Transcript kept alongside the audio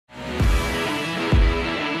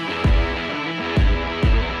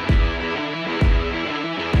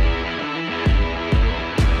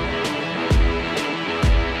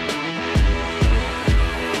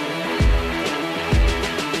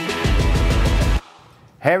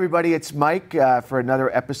Hey everybody, it's Mike for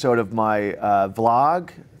another episode of my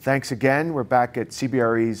vlog. Thanks again. We're back at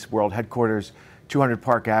CBRE's World Headquarters, 200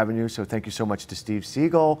 Park Avenue. So thank you so much to Steve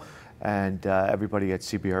Siegel and everybody at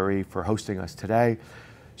CBRE for hosting us today.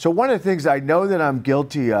 So one of the things I know that I'm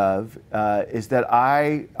guilty of is that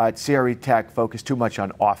I, at CREtech, focus too much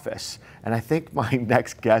on office. And I think my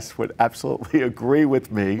next guest would absolutely agree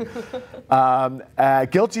with me.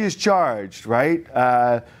 Guilty as charged,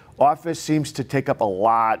 right? Office seems to take up a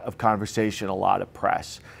lot of conversation, a lot of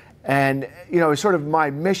press. And, you know, it's sort of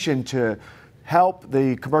my mission to help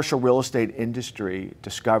the commercial real estate industry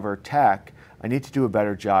discover tech. I need to do a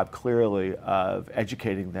better job, clearly, of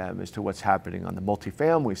educating them as to what's happening on the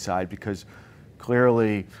multifamily side, because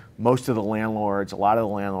clearly most of the landlords, a lot of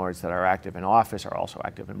the landlords that are active in office are also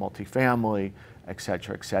active in multifamily, et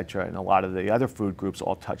cetera, and a lot of the other food groups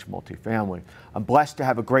all touch multifamily. I'm blessed to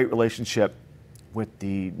have a great relationship with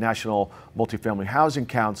the National Multifamily Housing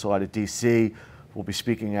Council out of DC. We'll be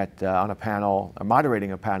speaking at on a panel,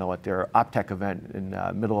 moderating a panel at their OpTech event in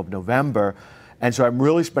middle of November. And so I'm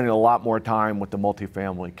really spending a lot more time with the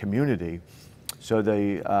multifamily community. So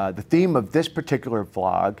the theme of this particular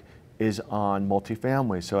vlog is on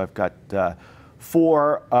multifamily. So I've got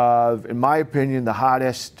four of, in my opinion, the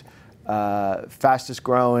hottest, fastest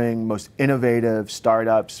growing, most innovative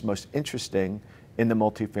startups, most interesting in the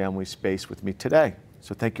multifamily space with me today.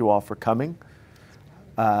 So thank you all for coming.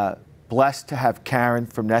 Blessed to have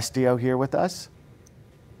Caren from Nestio here with us,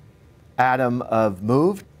 Adam of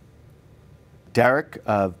Moved, Derek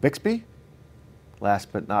of Bixby,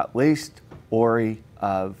 last but not least, Ori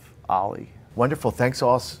of Ollie. Wonderful, thanks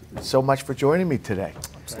all so much for joining me today.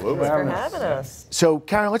 Absolutely. Thanks for having us. So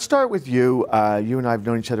Caren, let's start with you. You and I have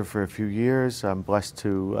known each other for a few years. I'm blessed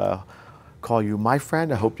to call you my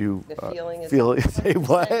friend. I hope you feel the same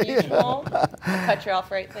way. I'll cut you off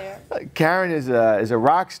right there. Caren is a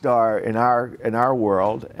rock star in our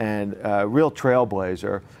world and a real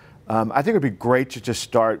trailblazer. I think it'd be great to just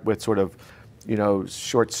start with sort of, you know,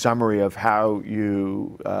 short summary of how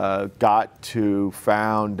you got to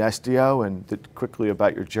found Nestio and quickly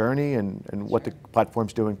about your journey and what the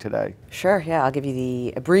platform's doing today. Sure, yeah, I'll give you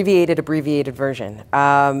the abbreviated version.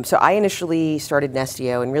 So I initially started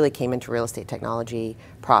Nestio and really came into real estate technology,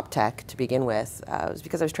 prop tech to begin with. It was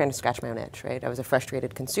because I was trying to scratch my own itch, right? I was a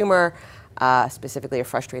frustrated consumer, specifically a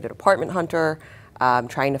frustrated apartment hunter,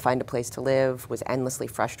 trying to find a place to live, was endlessly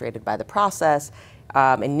frustrated by the process.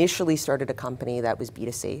 Initially started a company that was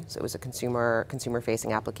B2C, so it was a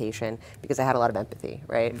consumer-facing application because I had a lot of empathy,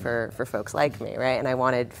 right, for folks like me, right? And I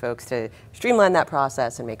wanted folks to streamline that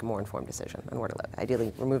process and make a more informed decision on where to live.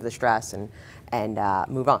 Ideally, remove the stress and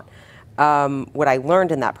move on. What I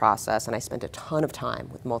learned in that process, and I spent a ton of time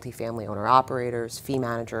with multifamily owner-operators, fee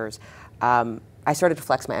managers, I started to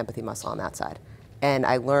flex my empathy muscle on that side. And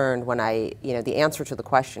I learned when the answer to the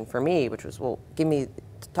question for me, which was, well,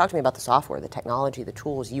 talk to me about the software, the technology, the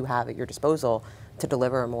tools you have at your disposal to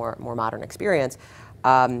deliver a more modern experience.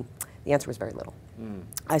 The answer was very little.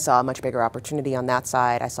 I saw a much bigger opportunity on that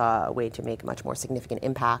side. I saw a way to make a much more significant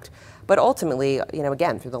impact. But ultimately, you know,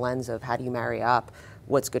 again, through the lens of how do you marry up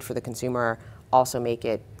what's good for the consumer, also make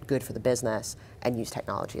it good for the business, and use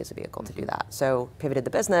technology as a vehicle to do that. So pivoted the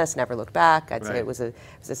business, never looked back. I'd say it was a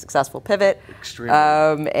successful pivot. Extremely.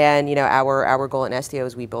 And you know, our goal at Nestio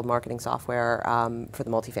is we build marketing software for the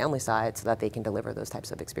multifamily side so that they can deliver those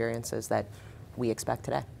types of experiences that we expect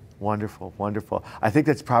today. Wonderful, wonderful. I think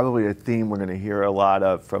that's probably a theme we're going to hear a lot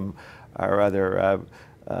of from our other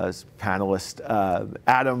panelists.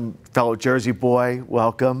 Adam, fellow Jersey boy,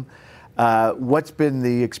 welcome. What's been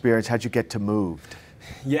the experience? How'd you get to Moved?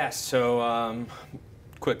 Yes, so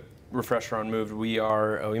quick refresher on Moved. We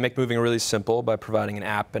make moving really simple by providing an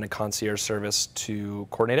app and a concierge service to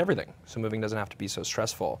coordinate everything. So moving doesn't have to be so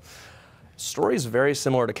stressful. Story is very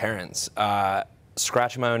similar to Caren's.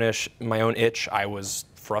 Scratching my own itch, I was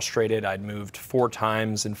frustrated. I'd moved 4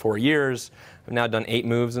 times in 4 years. I've now done 8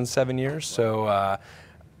 moves in 7 years. So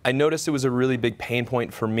I noticed it was a really big pain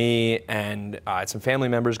point for me, and I had some family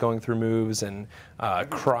members going through moves and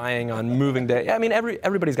crying on moving day. I mean,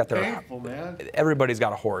 everybody's got their painful, man. Everybody's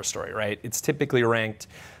got a horror story, right? It's typically ranked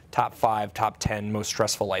top 5, top 10 most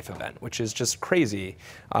stressful life event, which is just crazy.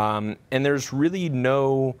 And there's really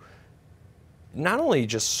no, not only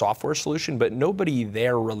just software solution, but nobody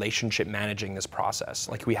there relationship managing this process.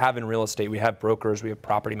 Like we have in real estate, we have brokers, we have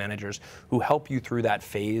property managers who help you through that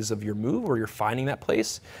phase of your move where you're finding that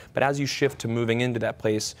place. But as you shift to moving into that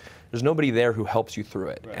place, there's nobody there who helps you through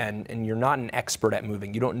it. Right. And you're not an expert at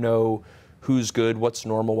moving. You don't know who's good, what's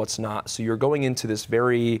normal, what's not. So you're going into this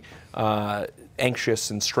very anxious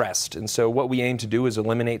and stressed. And so what we aim to do is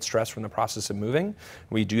eliminate stress from the process of moving.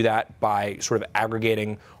 We do that by sort of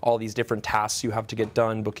aggregating all these different tasks you have to get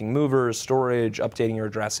done, booking movers, storage, updating your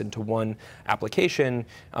address into one application,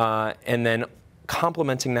 and then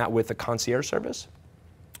complementing that with a concierge service.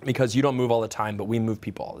 Because you don't move all the time, but we move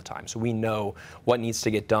people all the time. So we know what needs to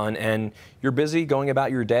get done, and you're busy going about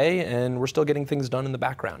your day, and we're still getting things done in the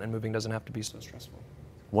background, and moving doesn't have to be so stressful.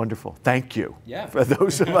 Wonderful. Thank you. Yeah. For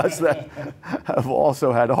those of us that have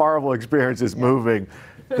also had horrible experiences moving,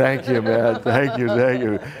 thank you, man. Thank you, thank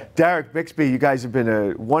you. Derek, Bixby, you guys have been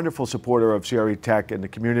a wonderful supporter of CREtech and the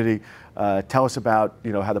community. Tell us about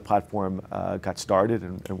how the platform got started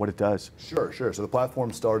and what it does. Sure. So the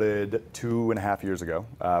platform started 2.5 years ago.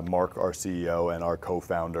 Mark, our CEO, and our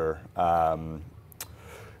co-founder,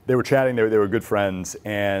 they were chatting, they were good friends,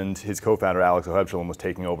 and his co-founder, Alex O'Hebshalom, was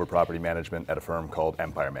taking over property management at a firm called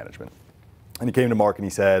Empire Management. And he came to Mark and he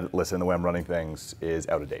said, listen, the way I'm running things is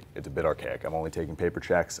out of date. It's a bit archaic. I'm only taking paper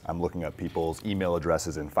checks. I'm looking at people's email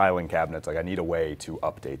addresses in filing cabinets. Like, I need a way to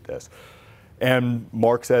update this. And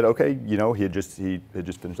Mark said, okay, he had just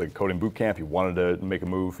finished like a coding boot camp. He wanted to make a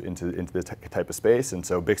move into this type of space. And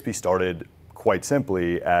so Bixby started quite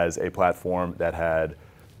simply as a platform that had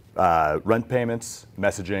rent payments,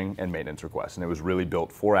 messaging, and maintenance requests. And it was really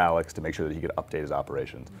built for Alex to make sure that he could update his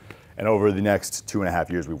operations. And over the next 2.5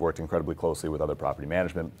 years, we've worked incredibly closely with other property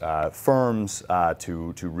management firms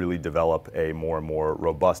to really develop a more and more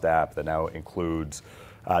robust app that now includes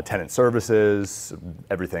tenant services,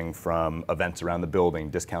 everything from events around the building,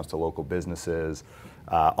 discounts to local businesses,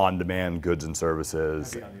 on-demand goods and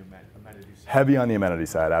services. Heavy on the amenity side. Heavy on the amenity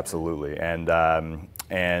side, absolutely. And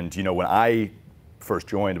when I first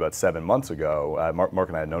joined about 7 months ago, Mark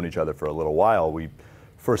and I had known each other for a little while. We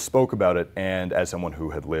first spoke about it, and as someone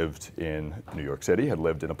who had lived in New York City, had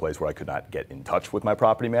lived in a place where I could not get in touch with my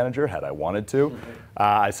property manager had I wanted to,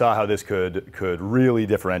 I saw how this could really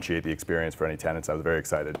differentiate the experience for any tenants. I was very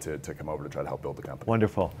excited to come over to try to help build the company.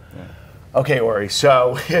 Wonderful. Yeah. Okay, Ori,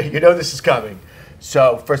 so this is coming.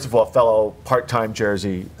 So first of all, fellow part-time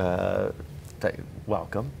Jersey,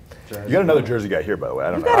 welcome. You got another Jersey guy here, by the way.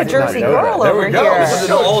 I don't know. Got a Jersey girl over here. This is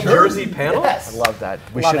an all Jersey panel? I love that.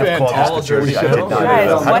 We should have called All this the Jersey. Jersey I did not know Guys,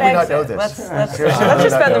 this. How what did we not exit? know this? Let's Seriously, just how did we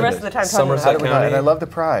spend not the know rest of the this? time talking Somerset How about did we it. not? County. And I love the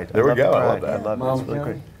pride. There we I love go. the I love pride. that. I love it. It's really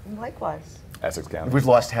great. Likewise. Essex County. We've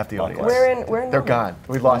lost half the audience. We're in They're Norman. gone.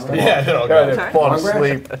 We lost them. Yeah, they're all They're gone. falling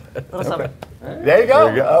asleep. Little something. There you go.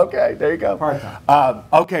 There you go. Okay, there you go.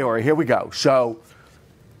 Okay, Ori, here we go. So,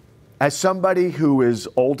 as somebody who is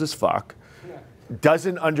old as fuck,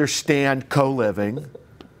 doesn't understand co-living,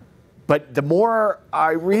 but the more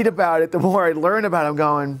I read about it, the more I learn about it, I'm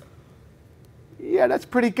going, yeah, that's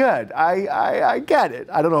pretty good. I get it.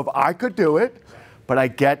 I don't know if I could do it, but I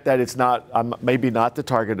get that it's not, I'm maybe not the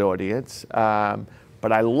target audience.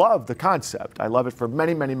 But I love the concept. I love it for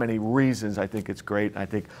many, many, many reasons. I think it's great. I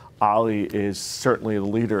think Ollie is certainly the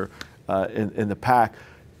leader in the pack.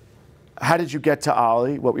 How did you get to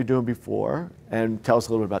Ollie? What were you doing before? And tell us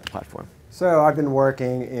a little bit about the platform. So I've been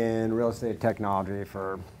working in real estate technology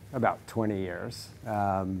for about 20 years.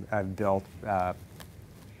 I've built a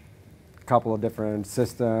couple of different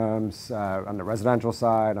systems on the residential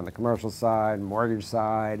side, on the commercial side, mortgage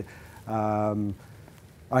side.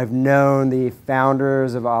 I've known the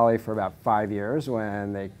founders of Ollie for about 5 years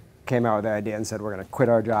when they came out with the idea and said we're going to quit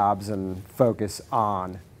our jobs and focus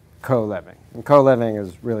on co-living. And co-living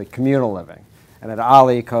is really communal living. And at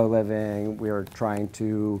Ollie co-living, we were trying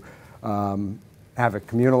to have a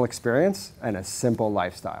communal experience and a simple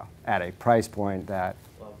lifestyle at a price point that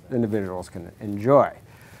individuals can enjoy.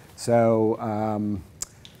 So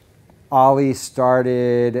Ollie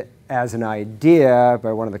started as an idea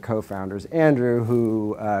by one of the co-founders, Andrew,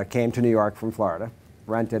 who came to New York from Florida,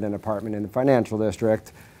 rented an apartment in the financial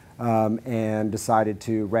district, and decided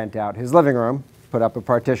to rent out his living room, put up a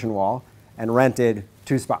partition wall, and rented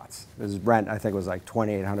 2 spots. His rent, I think, was like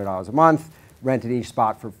 $2,800 a month, rented each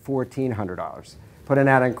spot for $1,400. Put an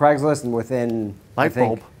ad on Craigslist, and within, I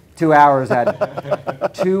think, 2 hours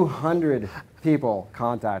had 200 people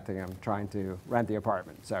contacting him trying to rent the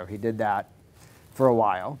apartment. So he did that for a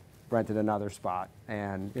while, rented another spot,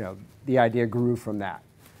 and the idea grew from that.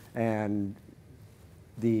 And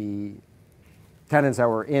the tenants that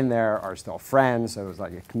were in there are still friends, so it was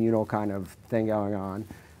like a communal kind of thing going on.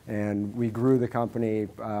 And we grew the company.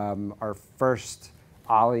 Our first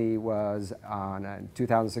Ollie was in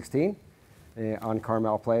 2016 on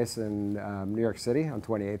Carmel Place in New York City on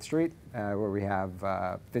 28th Street, where we have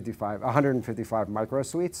 155 micro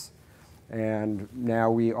suites. And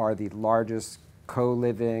now we are the largest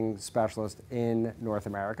co-living specialist in North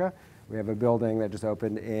America. We have a building that just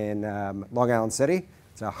opened in Long Island City.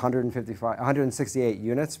 It's 168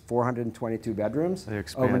 units, 422 bedrooms.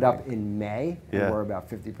 Opened up in May, and we're about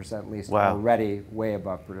 50% leased already, way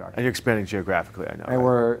above production. And you're expanding geographically, I know. And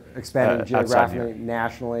we're expanding geographically,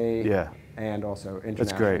 nationally, and also internationally.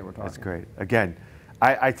 That's great. We're talking. That's great. Again,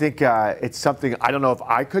 I think it's something I don't know if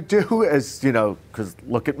I could do, as you know, because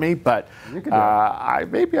look at me. But you could do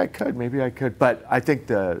maybe I could. But I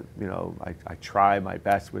think I try my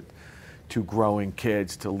best with 2 growing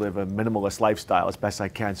kids to live a minimalist lifestyle as best I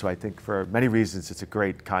can. So I think for many reasons it's a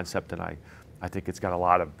great concept, and I think it's got a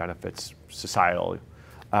lot of benefits societally.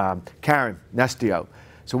 Caren, Nestio.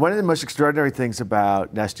 So one of the most extraordinary things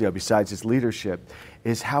about Nestio, besides its leadership,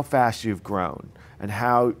 is how fast you've grown and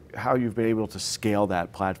how you've been able to scale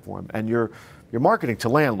that platform. And you're marketing to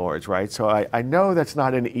landlords, right? So I know that's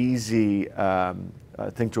not an easy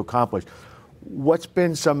thing to accomplish. What's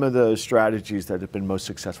been some of the strategies that have been most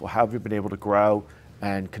successful? How have you been able to grow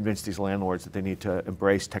and convince these landlords that they need to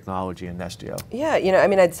embrace technology in Nestio? Yeah, I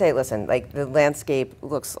mean, I'd say, listen, like the landscape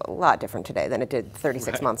looks a lot different today than it did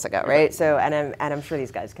 36 months ago, right? So, and I'm sure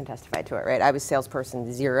these guys can testify to it, right? I was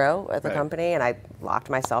salesperson 0 at the company, and I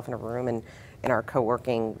locked myself in a room in our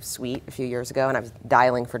co-working suite a few years ago, and I was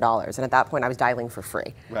dialing for dollars. And at that point, I was dialing for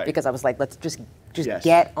free because I was like, let's just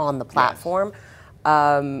get on the platform.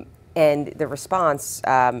 And the response,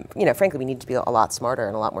 frankly, we need to be a lot smarter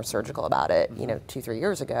and a lot more surgical about it, 2-3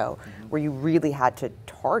 years ago, where you really had to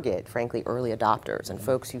target, frankly, early adopters and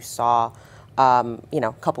folks who saw,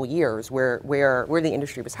 a couple years where the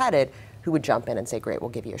industry was headed, who would jump in and say, great, we'll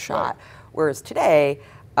give you a shot. Whereas today,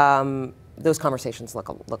 those conversations look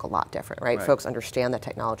a lot different, right? Folks understand that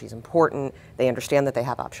technology is important. They understand that they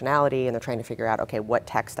have optionality, and they're trying to figure out, okay, what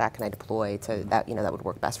tech stack can I deploy to that that would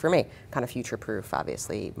work best for me? Kind of future-proof,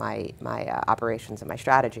 obviously, my operations and my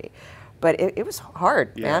strategy. But it was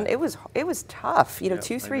hard, man. It was tough.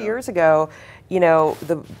 2-3 years ago,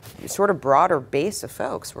 the sort of broader base of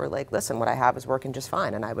folks were like, listen, what I have is working just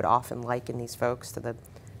fine, and I would often liken these folks to the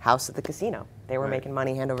house at the casino. They were making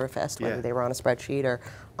money hand over fist, whether they were on a spreadsheet or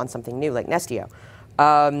on something new like Nestio.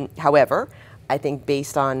 However, I think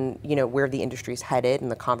based on where the industry's headed and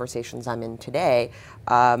the conversations I'm in today,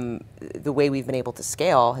 the way we've been able to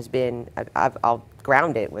scale has been, I'll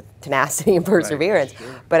ground it with tenacity and perseverance,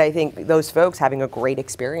 but I think those folks having a great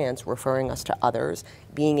experience referring us to others,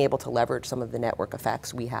 being able to leverage some of the network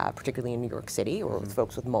effects we have, particularly in New York City or with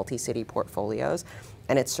folks with multi-city portfolios,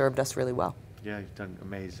 and it's served us really well. Yeah, you've done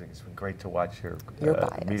amazing. It's been great to watch your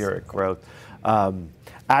meteoric growth.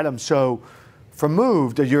 Adam, so from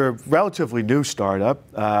Moved, you're a relatively new startup.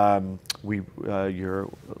 You're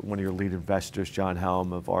one of your lead investors, John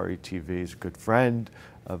Helm of RETV, is a good friend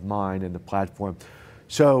of mine in the platform.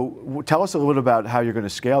 So tell us a little about how you're going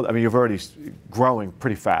to scale. I mean, you're already growing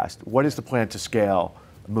pretty fast. What is the plan to scale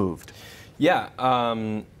Moved? Yeah,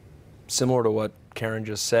 similar to what Caren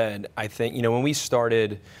just said, I think, when we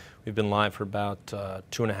started, we've been live for about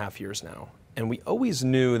 2.5 years now. And we always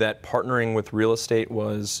knew that partnering with real estate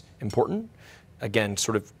was important. Again,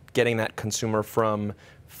 sort of getting that consumer from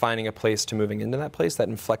finding a place to moving into that place, that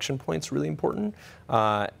inflection point's really important.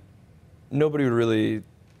 Nobody would really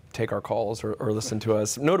take our calls or listen to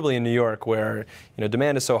us, notably in New York where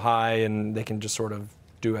demand is so high and they can just sort of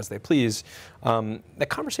do as they please. That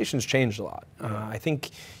conversation's changed a lot. I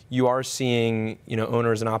think you are seeing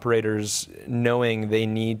owners and operators knowing they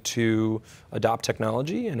need to adopt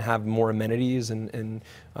technology and have more amenities and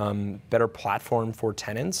better platform for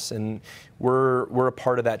tenants, and we're a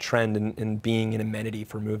part of that trend in being an amenity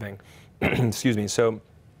for moving. Excuse me. So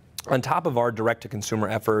on top of our direct-to-consumer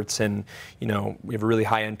efforts, and we have a really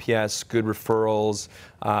high NPS, good referrals,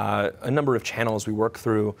 a number of channels we work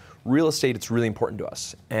through, real estate, it's really important to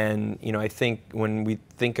us. And I think when we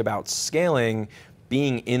think about scaling,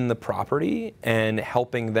 being in the property and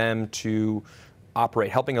helping them to operate,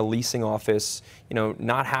 helping a leasing office,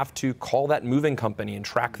 not have to call that moving company and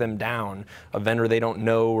track them down, a vendor they don't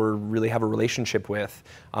know or really have a relationship with,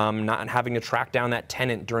 not having to track down that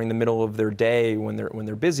tenant during the middle of their day when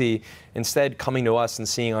they're busy, instead coming to us and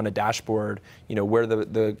seeing on a dashboard, where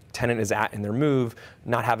the tenant is at in their move,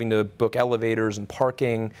 not having to book elevators and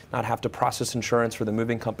parking, not have to process insurance for the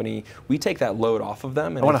moving company. We take that load off of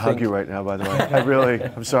them. And I want to hug you right now, by the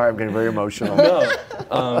way. I'm sorry, I'm getting very emotional.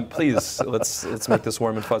 No, please, let's make this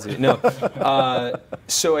warm and fuzzy. No,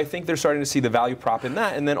 so I think they're starting to see the value prop in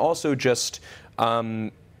that, and then also just, a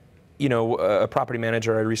property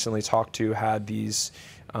manager I recently talked to had these,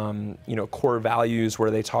 core values where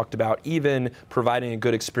they talked about even providing a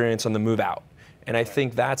good experience on the move out, and I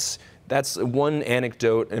think that's one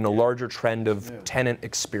anecdote in a larger trend of tenant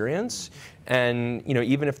experience. And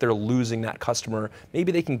even if they're losing that customer,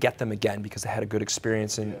 maybe they can get them again because they had a good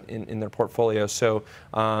experience in their portfolio. So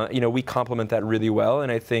we complement that really well,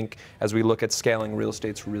 and I think as we look at scaling, real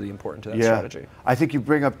estate's really important to that strategy. I think you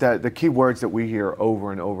bring up the key words that we hear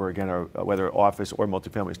over and over again are whether office or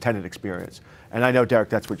multifamily is tenant experience. And I know, Derek,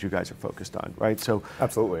 that's what you guys are focused on, right? So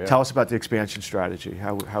absolutely. Tell us about the expansion strategy.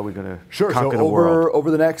 How are we going to conquer the world?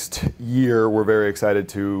 Over the next year, we're very excited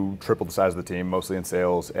to triple the size of the team, mostly in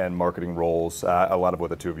sales and marketing roles. A lot of what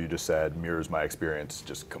the two of you just said mirrors my experience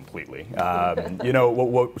just completely.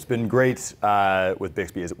 What's been great with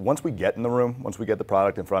Bixby is once we get in the room, once we get the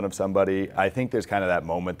product in front of somebody, I think there's kind of that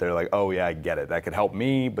moment they're like, oh yeah, I get it. That could help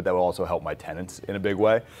me, but that will also help my tenants in a big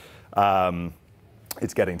way.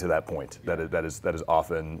 It's getting to that point that is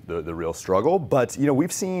often the real struggle. But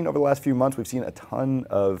we've seen over the last few months, we've seen a ton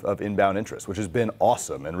of inbound interest, which has been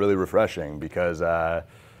awesome and really refreshing because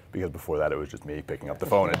before that it was just me picking up the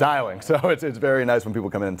phone and dialing. So it's very nice when people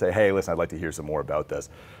come in and say, hey, listen, I'd like to hear some more about this.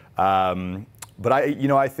 But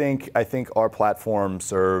I think our platform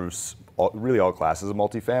serves really all classes of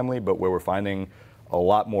multifamily, but where we're finding a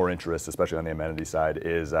lot more interest, especially on the amenity side,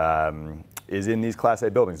 is in these Class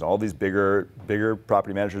A buildings. And all these bigger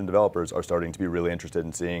property managers and developers are starting to be really interested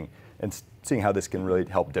in seeing how this can really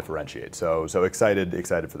help differentiate. So excited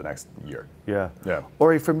for the next year. Yeah. Yeah.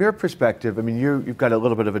 Ori, from your perspective, I mean, you've got a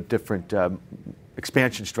little bit of a different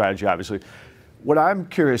expansion strategy, obviously. What I'm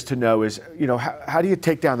curious to know is, how do you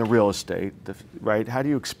take down the real estate, right? How do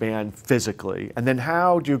you expand physically? And then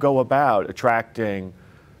how do you go about attracting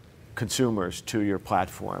consumers to your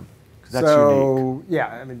platform? 'Cause that's unique. Yeah,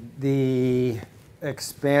 I mean, the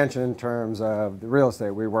expansion in terms of the real estate,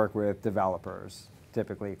 we work with developers,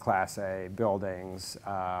 typically Class A buildings,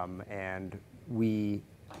 and we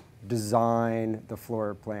design the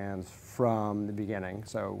floor plans from the beginning.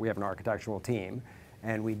 So we have an architectural team,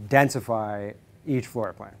 and we densify each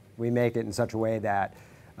floor plan. We make it in such a way that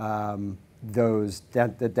the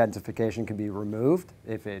densification can be removed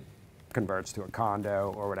if it converts to a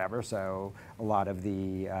condo or whatever. So a lot of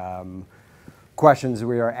the questions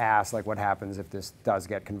we are asked, like what happens if this does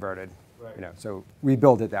get converted, right. So we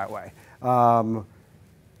build it that way.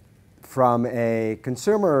 From a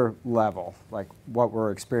consumer level, like what we're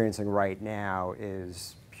experiencing right now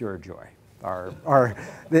is pure joy.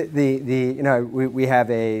 We have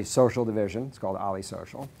a social division. It's called Ollie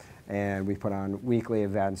Social, and we put on weekly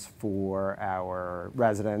events for our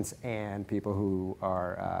residents and people who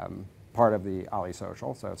are part of the Ollie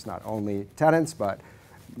Social. So it's not only tenants, but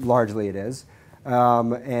largely it is.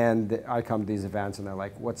 And I come to these events, and they're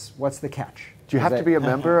like, "What's the catch?" Do you have to be a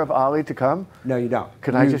member of Ollie to come? No, you don't.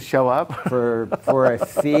 Can I just show up? For a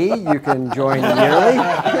fee, you can join yearly.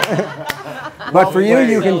 But for you,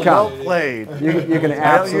 you can come. Well played. You can absolutely.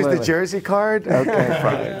 I don't use the Jersey card? Okay,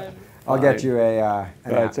 fine. I'll get you an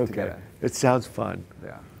That's app okay. to get it. It sounds fun.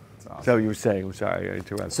 Yeah. It's awesome. So you were saying, I'm sorry, I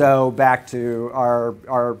interrupted. So back to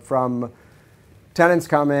our from tenants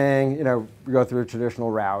coming, we go through a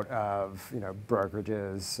traditional route of,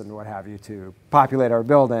 brokerages and what have you to populate our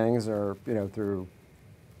buildings or, to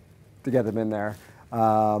get them in there.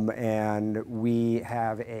 And we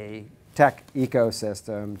have a tech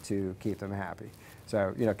ecosystem to keep them happy.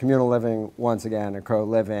 So, communal living, once again, and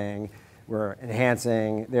co-living, we're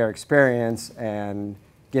enhancing their experience and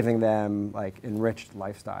giving them enriched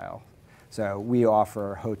lifestyle. So we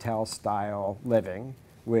offer hotel-style living,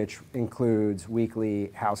 which includes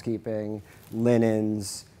weekly housekeeping,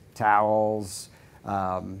 linens, towels,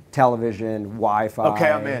 television, Wi-Fi.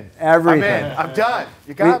 Okay, I'm in. Everything. I'm in. I'm done.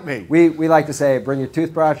 You got me. We like to say, bring your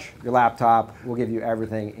toothbrush, your laptop. We'll give you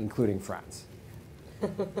everything, including friends.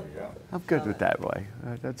 I'm good with that, Roy.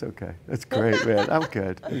 That's okay. That's great, man. I'm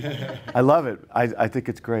good. I love it. I think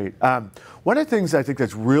it's great. One of the things I think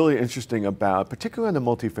that's really interesting about, particularly in the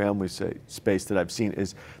multifamily space that I've seen,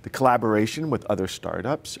 is the collaboration with other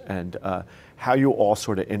startups and how you all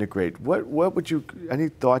sort of integrate. What would you, any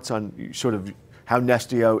thoughts on sort of how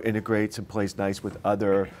Nestio integrates and plays nice with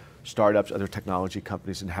other startups, other technology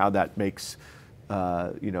companies, and how that makes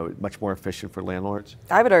much more efficient for landlords?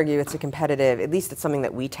 I would argue it's a competitive, at least it's something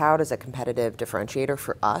that we tout as a competitive differentiator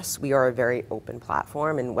for us. We are a very open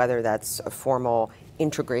platform, and whether that's a formal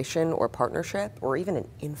integration or partnership, or even an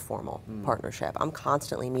informal partnership, I'm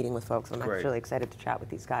constantly meeting with folks. I'm actually excited to chat with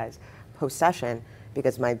these guys post-session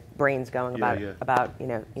because my brain's going about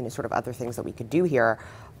sort of other things that we could do here.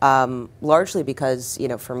 Largely because,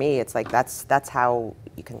 for me, it's like that's how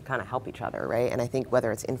you can kind of help each other, right? And I think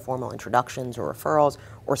whether it's informal introductions or referrals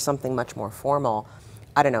or something much more formal,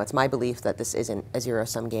 I don't know, it's my belief that this isn't a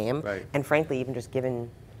zero-sum game. Right. And frankly, even just given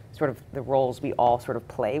sort of the roles we all sort of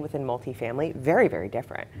play within multifamily, very, very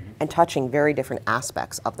different, and touching very different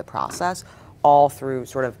aspects of the process, all through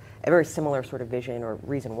sort of a very similar sort of vision or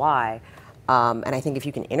reason why. And I think if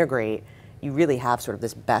you can integrate, you really have sort of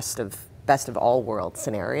this best of all worlds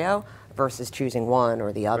scenario versus choosing one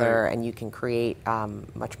or the other, and you can create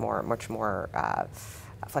much more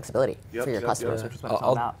flexibility for your customers, which is what it's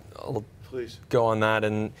all about. I'll go on that,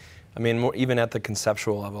 and I mean, even at the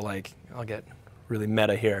conceptual level, like, I'll get really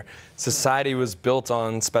meta here. Society was built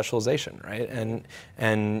on specialization, right?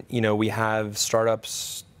 And you know, we have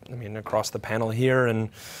startups, I mean, across the panel here, and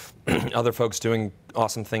other folks doing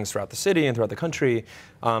awesome things throughout the city and throughout the country,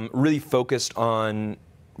 really focused on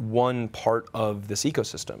one part of this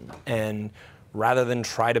ecosystem. And rather than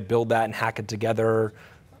try to build that and hack it together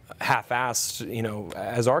half-assed, you know,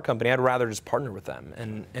 as our company, I'd rather just partner with them.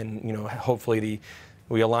 And you know, hopefully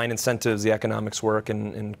we align incentives, the economics work,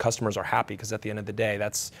 and customers are happy, because at the end of the day,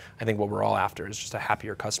 that's, I think, what we're all after, is just a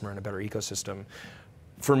happier customer and a better ecosystem.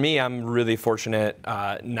 For me, I'm really fortunate.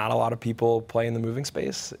 Not a lot of people play in the moving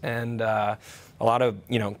space, and a lot of,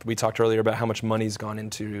 you know, we talked earlier about how much money's gone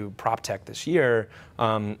into prop tech this year.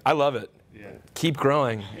 I love it. Yeah. Keep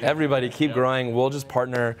growing. Yeah. Everybody keep growing. We'll just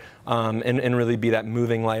partner and really be that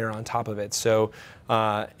moving layer on top of it. So,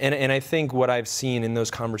 and I think what I've seen in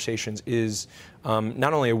those conversations is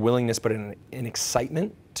not only a willingness, but an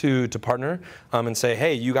excitement to partner and say,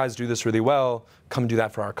 hey, you guys do this really well. Come do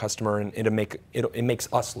that for our customer, and it makes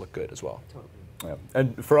us look good as well. Totally. Yeah.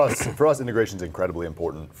 And for us, integration is incredibly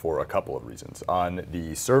important for a couple of reasons. On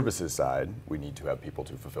the services side, we need to have people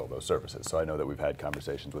to fulfill those services. So I know that we've had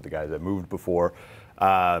conversations with the guys that moved before,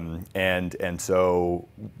 and so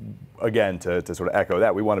again, to sort of echo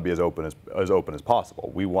that, we want to be as open as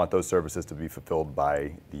possible. We want those services to be fulfilled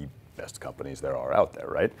by the best companies there are out there,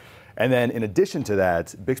 right? And then in addition to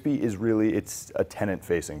that, Bixby is really, it's a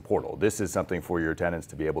tenant-facing portal. This is something for your tenants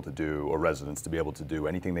to be able to do, or residents to be able to do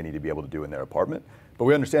anything they need to be able to do in their apartment. But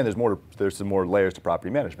we understand there's some more layers to property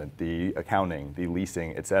management, the accounting, the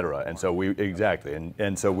leasing, et cetera. And so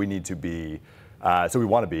and so we need to be, so we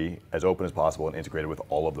want to be as open as possible and integrated with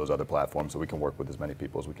all of those other platforms, so we can work with as many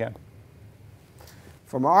people as we can.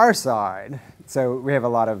 From our side, so we have a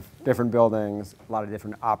lot of different buildings, a lot of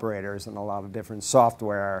different operators, and a lot of different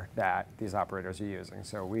software that these operators are using.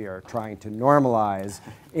 So we are trying to normalize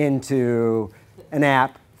into an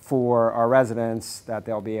app for our residents that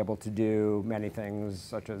they'll be able to do many things,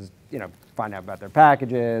 such as, you know, find out about their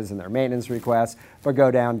packages and their maintenance requests, but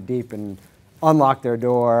go down deep and unlock their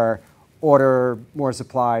door, order more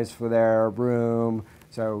supplies for their room.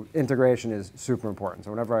 So integration is super important.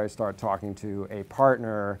 So whenever I start talking to a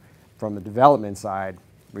partner from the development side,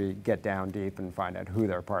 we get down deep and find out who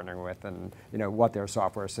they're partnering with and, you know, what their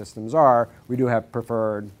software systems are. We do have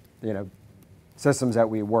preferred, you know, systems that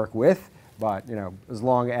we work with, but, you know, as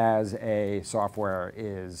long as a software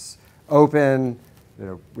is open, you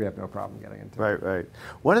know, we have no problem getting into it. Right.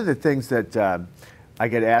 One of the things that I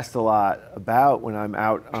get asked a lot about when I'm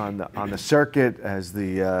out on the circuit as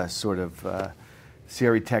the sort of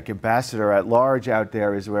CREtech ambassador at large out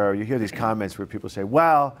there is where you hear these comments where people say,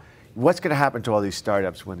 well, what's going to happen to all these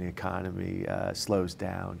startups when the economy slows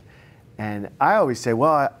down? And I always say,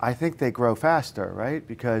 well, I think they grow faster, right?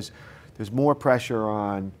 Because there's more pressure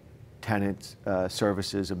on tenants,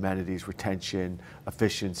 services, amenities, retention,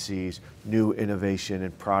 efficiencies, new innovation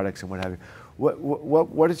and products and what have you.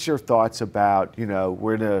 What is your thoughts about, you know,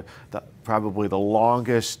 we're in probably the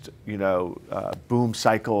longest, you know, boom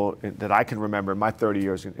cycle that I can remember in my 30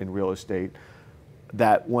 years in real estate,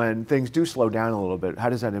 that when things do slow down a little bit, how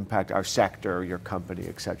does that impact our sector, your company,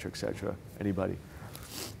 et cetera, et cetera? Anybody?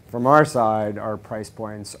 From our side, our price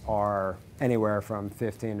points are anywhere from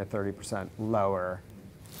 15 to 30% lower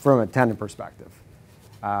from a tenant perspective.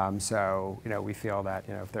 So, you know, we feel that,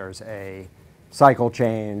 you know, if there's a cycle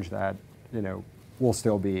change that, you know, we'll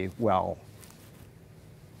still be well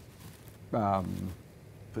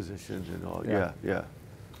positioned and all. Yeah.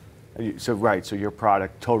 And so your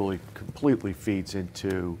product completely feeds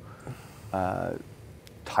into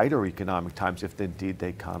tighter economic times, if indeed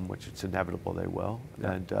they come, which it's inevitable they will.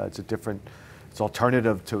 Yeah. And it's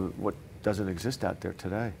alternative to what doesn't exist out there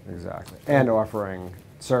today. Exactly. And offering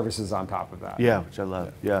services on top of that. Yeah, which I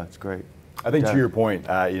love. Yeah, it's great. I think to your point,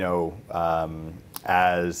 you know,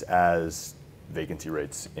 as vacancy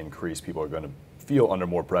rates increase, people are going to feel under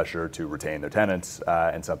more pressure to retain their tenants,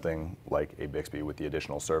 and something like a Bixby with the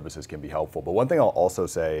additional services can be helpful. But one thing I'll also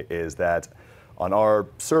say is that on our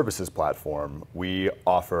services platform, we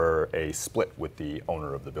offer a split with the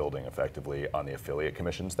owner of the building effectively on the affiliate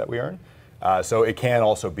commissions that we earn. So it can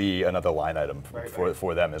also be another line item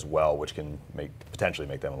for them as well, which can potentially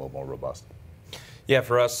make them a little more robust. Yeah,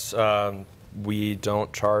 for us, we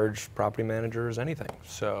don't charge property managers anything.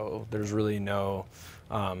 So there's really no,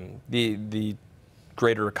 the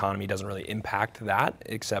greater economy doesn't really impact that,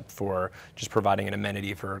 except for just providing an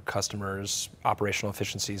amenity for customers, operational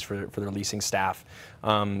efficiencies for their leasing staff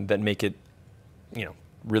that make it,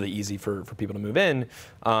 really easy for people to move in.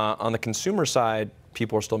 On the consumer side,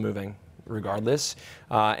 people are still moving regardless.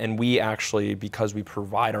 And we actually, because we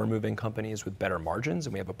provide our moving companies with better margins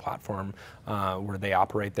and we have a platform where they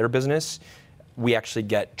operate their business, we actually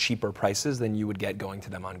get cheaper prices than you would get going to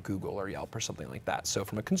them on Google or Yelp or something like that. So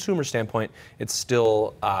from a consumer standpoint, it's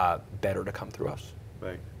still better to come through us.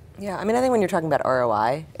 Right. Yeah, I mean, I think when you're talking about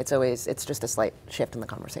ROI, it's just a slight shift in the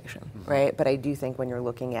conversation, right? But I do think when you're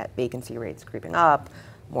looking at vacancy rates creeping up,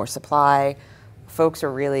 more supply, folks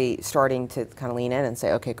are really starting to kind of lean in and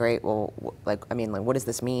say, okay, great, well, what does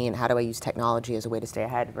this mean? How do I use technology as a way to stay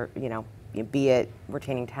ahead? Be it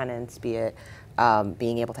retaining tenants, be it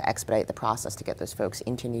being able to expedite the process to get those folks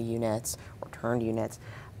into new units or turned units.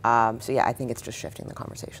 So yeah, I think it's just shifting the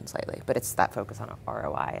conversation slightly, but it's that focus on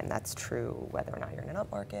ROI, and that's true whether or not you're in an up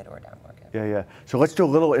market or a down market. Yeah. So let's do a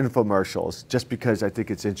little infomercials, just because I think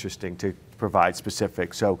it's interesting to provide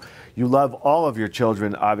specifics. So you love all of your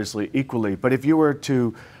children, obviously, equally, but if you were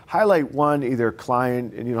to highlight one, either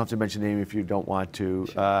client, and you don't have to mention name if you don't want to,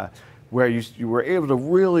 where you were able to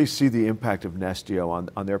really see the impact of Nestio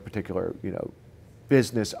on their particular,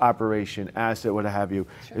 business, operation, asset, what have you.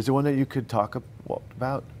 Sure. Is there one that you could talk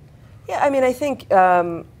about? Yeah, I mean, I think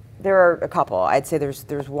there are a couple. I'd say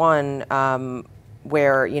there's one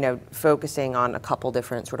where focusing on a couple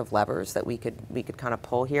different sort of levers that we could kind of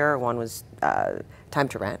pull here. One was time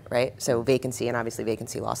to rent, right? So vacancy, and obviously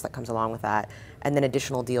vacancy loss that comes along with that, and then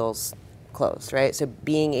additional deals closed, right? So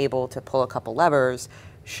being able to pull a couple levers,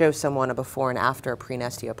 show someone a before and after,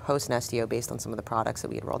 pre-Nestio, post-Nestio, based on some of the products that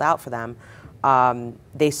we had rolled out for them.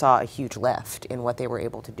 They saw a huge lift in what they were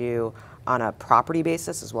able to do on a property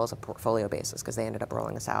basis as well as a portfolio basis, because they ended up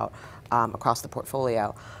rolling us out across the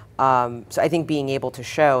portfolio. So I think being able to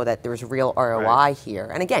show that there's real ROI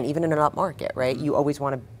here, and again, even in an up market, right? You always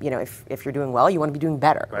want to, if you're doing well, you want to be doing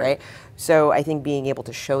better, right? So I think being able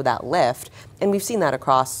to show that lift, and we've seen that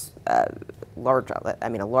across a large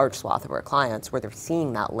swath of our clients where they're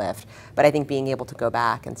seeing that lift. But I think being able to go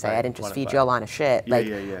back and say, I didn't just feed you a line of shit,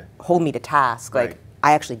 hold me to task,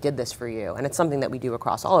 I actually did this for you. And it's something that we do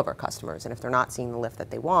across all of our customers. And if they're not seeing the lift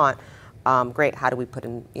that they want, great, how do we put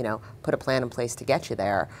a plan in place to get you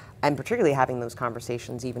there? And particularly having those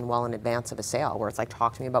conversations even well in advance of a sale, where it's like,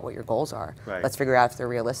 talk to me about what your goals are. Let's figure out if they're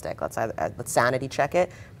realistic. Let's sanity check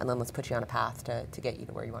it, and then let's put you on a path to get you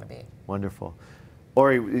to where you want to be. Wonderful.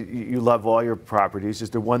 Ori, you love all your properties. Is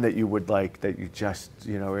there one that you would like, that you just,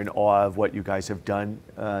 are in awe of what you guys have done,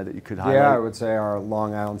 that you could highlight? Yeah, I would say our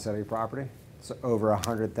Long Island City property. It's over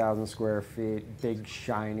 100,000 square feet, big,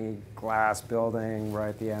 shiny glass building right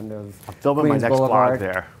at the end of I'm filming Queens my next Boulevard.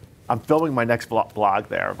 blog there. I'm filming my next blog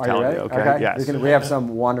there. I'm telling you, okay? Yes. We have some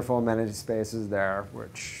wonderful amenity spaces there,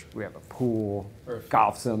 which we have a pool,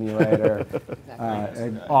 golf simulator,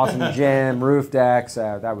 an awesome gym, roof decks.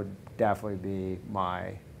 That would definitely be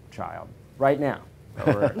my child right now.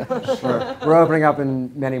 We're opening up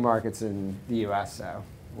in many markets in the U.S., so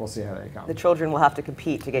we'll see how they come. The children will have to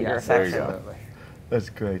compete to get your affection. Absolutely. That's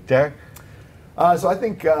great. Derek? So I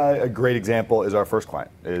think a great example is our first client,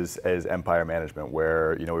 is Empire Management,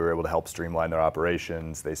 where we were able to help streamline their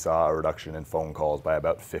operations. They saw a reduction in phone calls by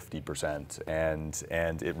about 50%,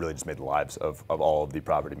 and it really just made the lives of all of the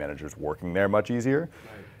property managers working there much easier.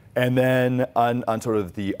 And then on sort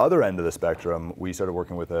of the other end of the spectrum, we started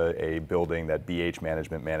working with a building that BH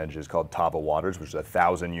Management manages called Tava Waters, which is a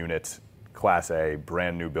 1,000-unit Class A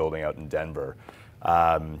brand new building out in Denver.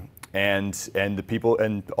 And the people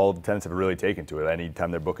and all the tenants have really taken to it.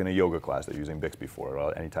 Anytime they're booking a yoga class, they're using Bixby for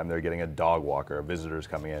it. Anytime they're getting a dog walker, visitors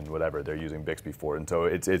coming in, whatever, they're using Bixby for it. And so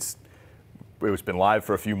it's been live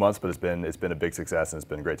for a few months, but it's been a big success, and it's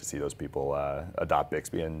been great to see those people adopt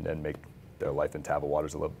Bixby and make their life in Tava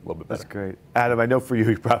Waters a little bit better. That's great. Adam, I know for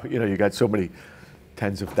you, probably, you got so many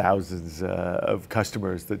tens of thousands of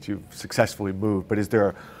customers that you've successfully moved, but is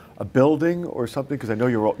there a building or something? Because I know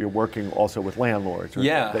you're working also with landlords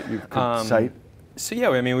that you could cite. So yeah,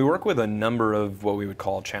 I mean, we work with a number of what we would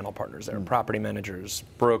call channel partners there, property managers,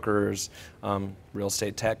 brokers, real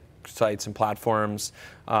estate tech sites and platforms.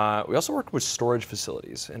 We also work with storage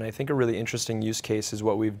facilities, and I think a really interesting use case is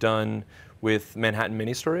what we've done with Manhattan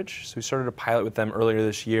Mini Storage. So we started a pilot with them earlier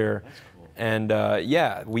this year. That's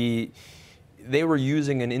cool. And they were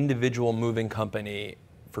using an individual moving company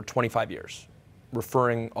for 25 years,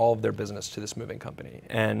 referring all of their business to this moving company.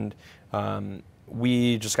 And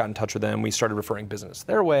we just got in touch with them. We started referring business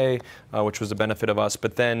their way, which was a benefit of us.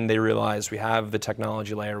 But then they realized we have the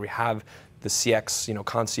technology layer, we have the CX,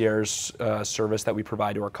 concierge service that we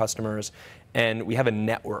provide to our customers, and we have a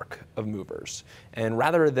network of movers. And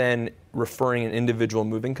rather than referring an individual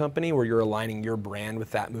moving company where you're aligning your brand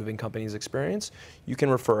with that moving company's experience, you can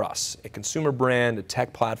refer us, a consumer brand, a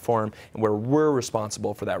tech platform, and where we're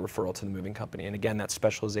responsible for that referral to the moving company. And again, that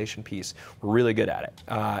specialization piece, we're really good at it.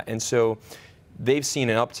 And so they've seen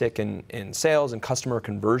an uptick in sales and customer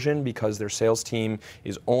conversion because their sales team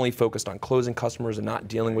is only focused on closing customers and not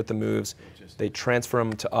dealing with the moves. They transfer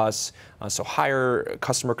them to us, so higher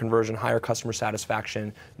customer conversion, higher customer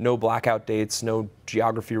satisfaction, no blackout dates, no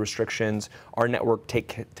geography restrictions. Our network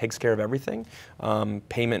takes care of everything.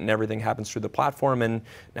 Payment and everything happens through the platform, and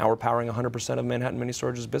now we're powering 100% of Manhattan Mini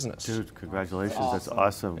Storage's business. Dude, congratulations, that's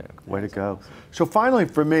awesome. Yeah, way to go. So finally,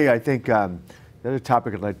 for me, I think the other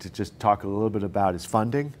topic I'd like to just talk a little bit about is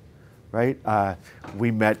funding, right?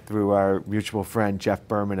 We met through our mutual friend, Jeff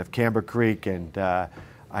Berman of Camber Creek, and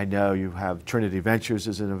I know you have Trinity Ventures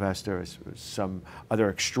as an investor, some other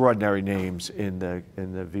extraordinary names in the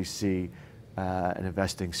VC and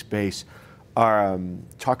investing space.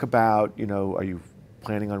 Talk about, are you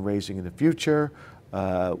planning on raising in the future?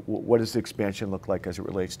 What does the expansion look like as it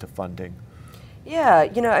relates to funding? Yeah,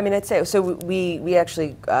 I'd say, so we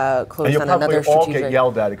actually closed on another strategic... You'll probably all get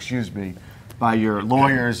yelled at, excuse me, by your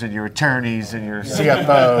lawyers and your attorneys and your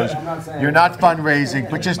CFOs. You're not fundraising,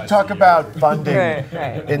 but just talk about funding.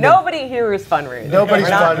 Right. Nobody here is fundraising. Nobody's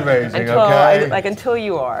fundraising, okay? Until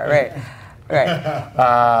you are,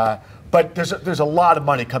 right. But there's a lot of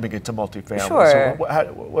money coming into multifamily. Sure.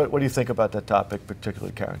 So what do you think about that topic,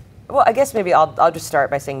 particularly, Caren? Well, I guess maybe I'll just start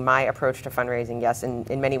by saying my approach to fundraising, yes,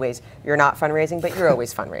 in many ways, you're not fundraising, but you're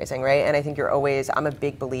always fundraising, right? And I think I'm a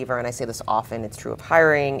big believer, and I say this often, it's true of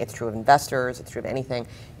hiring, it's true of investors, it's true of anything.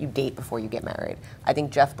 You date before you get married. I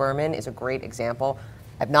think Jeff Berman is a great example.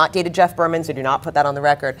 I've not dated Jeff Berman, so do not put that on the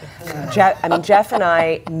record. Jeff and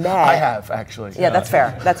I met. I have, actually. Yeah, that's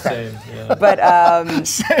fair. That's fair. Same, yeah. But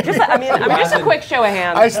just a quick show of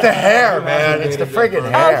hands. It's the hair, man. It's the friggin'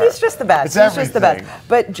 hair. Oh, he's just the best. It's Just the best.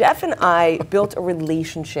 But Jeff and I built a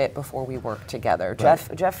relationship before we worked together.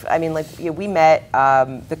 Right. Jeff. We met.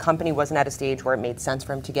 The company wasn't at a stage where it made sense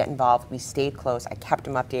for him to get involved. We stayed close. I kept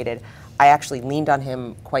him updated. I actually leaned on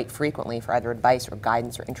him quite frequently for either advice or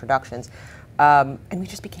guidance or introductions. And we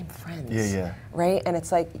just became friends, right? And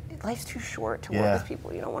it's like, life's too short to work with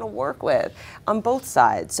people you don't want to work with on both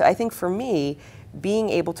sides. So I think for me,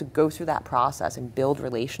 being able to go through that process and build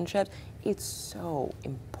relationships, it's so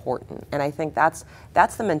important. And I think that's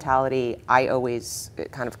the mentality I always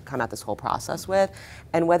kind of come at this whole process with.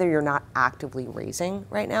 And whether you're not actively raising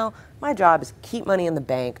right now, my job is keep money in the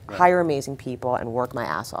bank, hire amazing people, and work my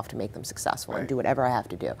ass off to make them successful and do whatever I have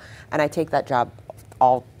to do. And I take that job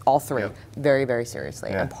all three very, very seriously.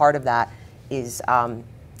 And part of that is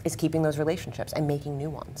keeping those relationships and making new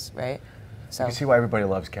ones, right? So you can see why everybody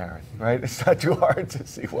loves Caren, right? It's not too hard to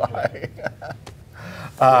see why.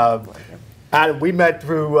 Adam, we met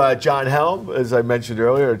through John Helm, as I mentioned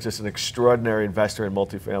earlier, just an extraordinary investor in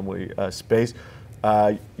multifamily space.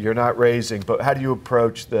 You're not raising, but how do you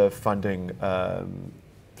approach the funding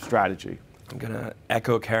strategy? I'm gonna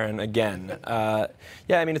echo Caren again.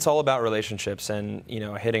 It's all about relationships and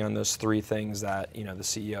hitting on those three things that the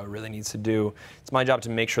CEO really needs to do. It's my job to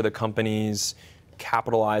make sure the company's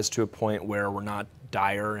capitalized to a point where we're not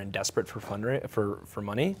dire and desperate for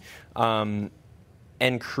money,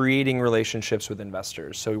 and creating relationships with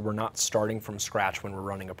investors. So we're not starting from scratch when we're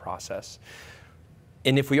running a process.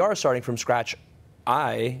 And if we are starting from scratch,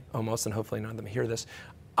 and hopefully none of them hear this,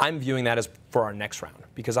 I'm viewing that as for our next round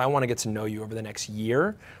because I want to get to know you over the next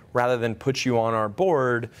year rather than put you on our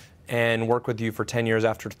board and work with you for 10 years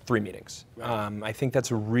after 3 meetings. I think that's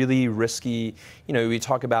a really risky, we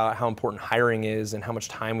talk about how important hiring is and how much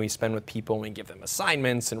time we spend with people and we give them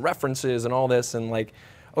assignments and references and all this and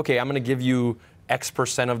okay, I'm going to give you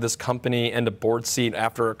X% of this company and a board seat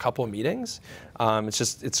after a couple of meetings.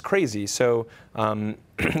 It's crazy. So,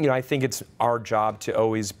 I think it's our job to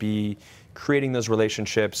always be creating those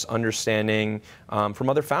relationships, understanding from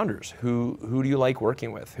other founders, who do you like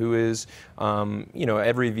working with? Who is,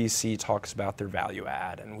 every VC talks about their value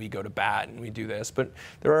add and we go to bat and we do this, but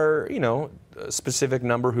there are, a specific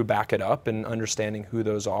number who back it up and understanding who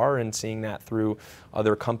those are and seeing that through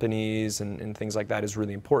other companies and things like that is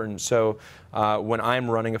really important. So when I'm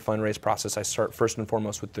running a fundraise process, I start first and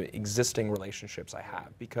foremost with the existing relationships I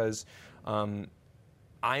have because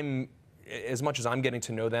I'm as much as I'm getting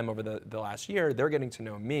to know them over the last year, they're getting to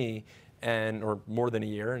know me, or more than a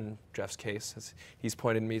year in Jeff's case. He's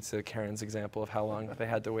pointed me to Caren's example of how long they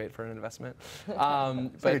had to wait for an investment.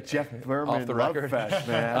 It's like a Jeff Berman off the love record. fest,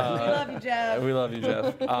 man. We love you, Jeff. We love you,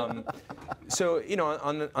 Jeff. So, you know,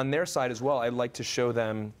 on their side as well, I'd like to show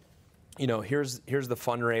them, you know, here's the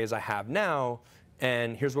fundraise I have now,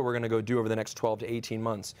 and here's what we're going to go do over the next 12 to 18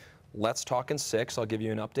 months. Let's talk in 6. I'll give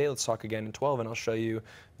you an update. Let's talk again in 12, and I'll show you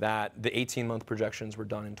that the 18-month projections were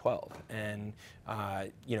done in 12. And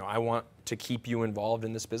you know, I want to keep you involved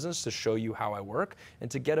in this business to show you how I work and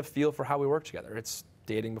to get a feel for how we work together. It's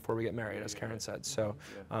dating before we get married, as Caren said. So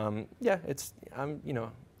yeah, you know,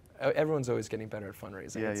 everyone's always getting better at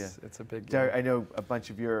fundraising. It's a big. Derek, I know a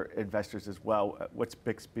bunch of your investors as well. What's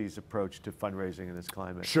Bixby's approach to fundraising in this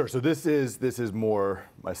climate? Sure. So this is more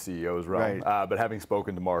my CEO's realm. Right. But having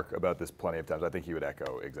spoken to Mark about this plenty of times, I think he would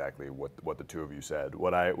echo exactly what the two of you said.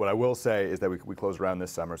 What I will say is that we closed around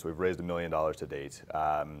this summer, so we've raised $1 million to date.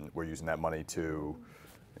 We're using that money to,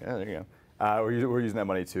 there you go. We're using that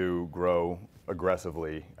money to grow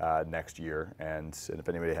aggressively next year, and if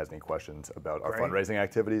anybody has any questions about our fundraising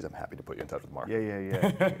activities, I'm happy to put you in touch with Mark.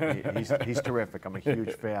 Yeah. He's terrific. I'm a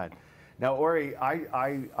huge fan. Now, Ori,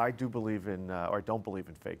 I do believe in, or don't believe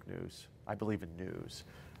in fake news. I believe in news.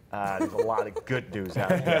 There's a lot of good news out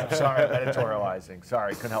there. Sorry, I'm editorializing.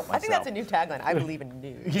 Sorry, couldn't help myself. I think that's a new tagline. I believe in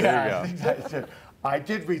news. Yeah, I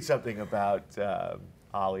did read something about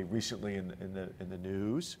Ollie recently in the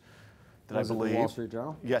news. Was it the Wall Street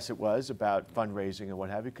Journal? Yes, it was, about fundraising and what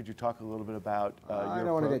have you. Could you talk a little bit about your approach? I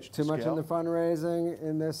don't want to get too much into fundraising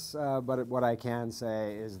in this, but what I can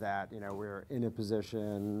say is that, you know, we're in a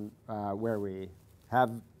position where we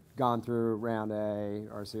have gone through round A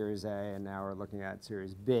or Series A, and now we're looking at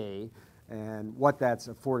Series B. And what that's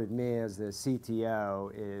afforded me as the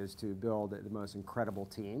CTO is to build the most incredible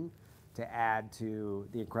team to add to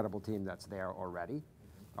the incredible team that's there already.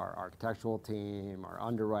 Our architectural team, our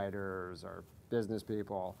underwriters, our business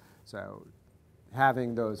people. So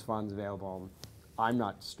having those funds available, I'm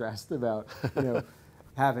not stressed about, you know,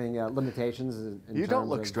 having limitations in terms of... You don't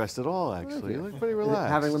look stressed at all, actually. You look pretty relaxed.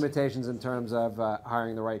 Having limitations in terms of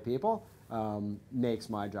hiring the right people makes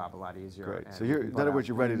my job a lot easier. Great. So in other words,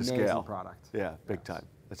 you're ready to scale. Product. Yeah, big time.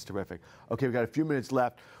 That's terrific. Okay, we've got a few minutes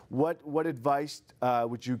left. What advice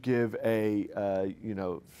would you give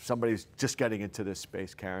somebody who's just getting into this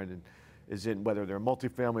space, Caren, and is in, whether they're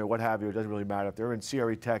multifamily or what have you, it doesn't really matter. If they're in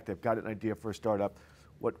CREtech, they've got an idea for a startup,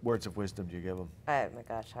 what words of wisdom do you give them? Oh my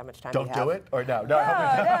gosh, how much time do you have? Don't do it? Or no? No.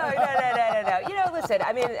 You know, listen,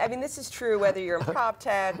 I mean, this is true whether you're in prop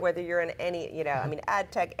tech, whether you're in any, you know, I mean,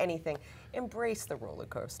 ad tech, anything. Embrace the roller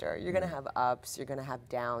coaster. You're going to have ups, you're going to have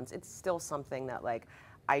downs. It's still something that, like,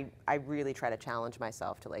 I really try to challenge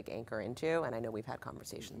myself to, like, anchor into, and I know we've had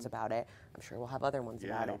conversations about it. I'm sure we'll have other ones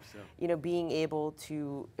about it. So. You know, being able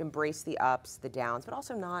to embrace the ups, the downs, but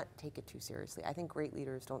also not take it too seriously. I think great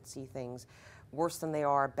leaders don't see things worse than they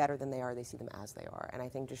are, better than they are. They see them as they are. And I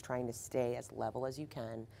think just trying to stay as level as you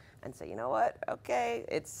can and say, you know what, okay,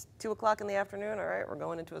 it's 2 o'clock in the afternoon, all right, we're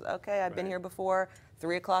going into it. Okay, I've been here before,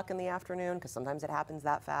 3 o'clock in the afternoon, because sometimes it happens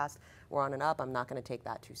that fast. We're on and up. I'm not going to take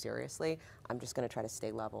that too seriously. I'm just going to try to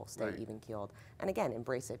stay level, stay even-keeled. And again,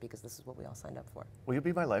 embrace it, because this is what we all signed up for. Will you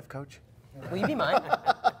be my life coach? Will you be mine?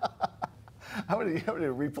 I'm going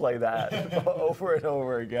to replay that over and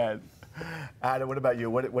over again. Adam, what about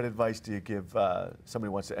you? What advice do you give somebody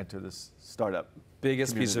who wants to enter this startup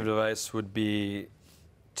Biggest community? piece of advice would be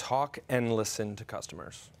talk and listen to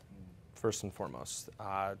customers, first and foremost.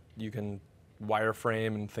 You can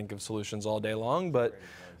wireframe and think of solutions all day long, but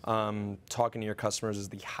talking to your customers is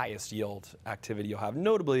the highest yield activity you'll have,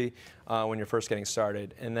 notably when you're first getting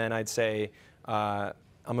started. And then I'd say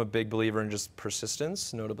I'm a big believer in just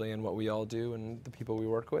persistence, notably in what we all do and the people we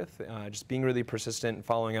work with. Just being really persistent and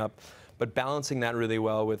following up, but balancing that really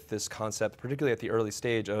well with this concept, particularly at the early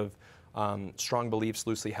stage of strong beliefs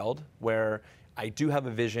loosely held, where I do have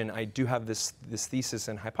a vision, I do have this thesis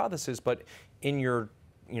and hypothesis, but in your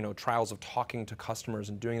trials of talking to customers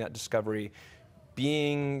and doing that discovery,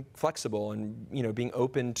 being flexible and being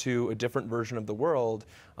open to a different version of the world,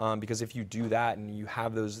 because if you do that and you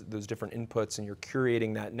have those different inputs and you're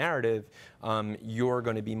curating that narrative, you're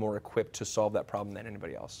going to be more equipped to solve that problem than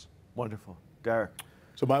anybody else. Wonderful. Derek?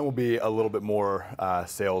 So mine will be a little bit more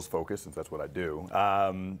sales focused, since that's what I do.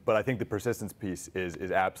 But I think the persistence piece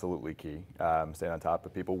is absolutely key. Staying on top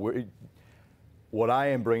of people. What I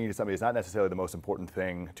am bringing to somebody is not necessarily the most important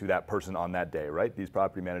thing to that person on that day, right? These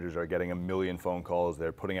property managers are getting 1 million phone calls,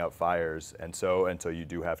 they're putting out fires, and so you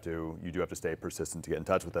do have to stay persistent to get in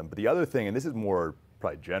touch with them. But the other thing, and this is more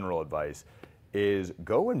probably general advice, is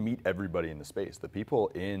go and meet everybody in the space. The people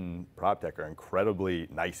in PropTech are incredibly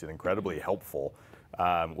nice and incredibly helpful.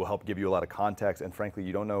 Will help give you a lot of context, and frankly,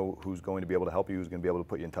 you don't know who's going to be able to help you, who's going to be able to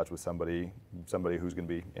put you in touch with somebody who's going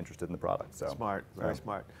to be interested in the product. So Smart, very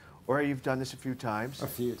smart. Ori, you've done this a few times. A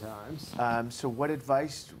few times. So what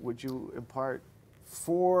advice would you impart?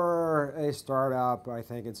 For a startup, I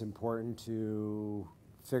think it's important to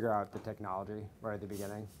figure out the technology right at the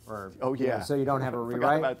beginning, or so you don't have a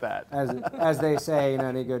rewrite. Forgot about that. As they say,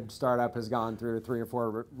 any good startup has gone through 3 or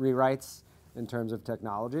 4 rewrites in terms of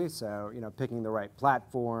technology. So picking the right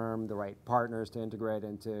platform, the right partners to integrate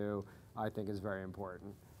into, I think is very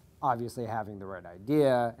important. Obviously, having the right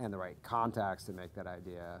idea and the right contacts to make that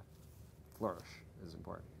idea flourish is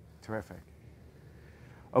important. Terrific.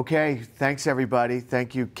 Okay, thanks everybody.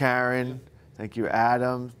 Thank you, Caren. Thank you,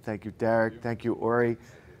 Adam. Thank you, Derek. Thank you, Ori.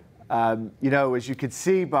 As you can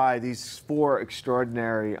see by these 4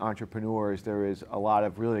 extraordinary entrepreneurs, there is a lot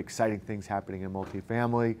of really exciting things happening in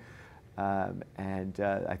multifamily. And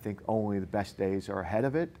I think only the best days are ahead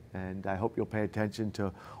of it. And I hope you'll pay attention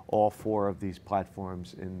to all 4 of these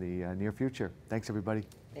platforms in the near future. Thanks, everybody.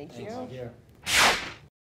 Thank you. Thank you.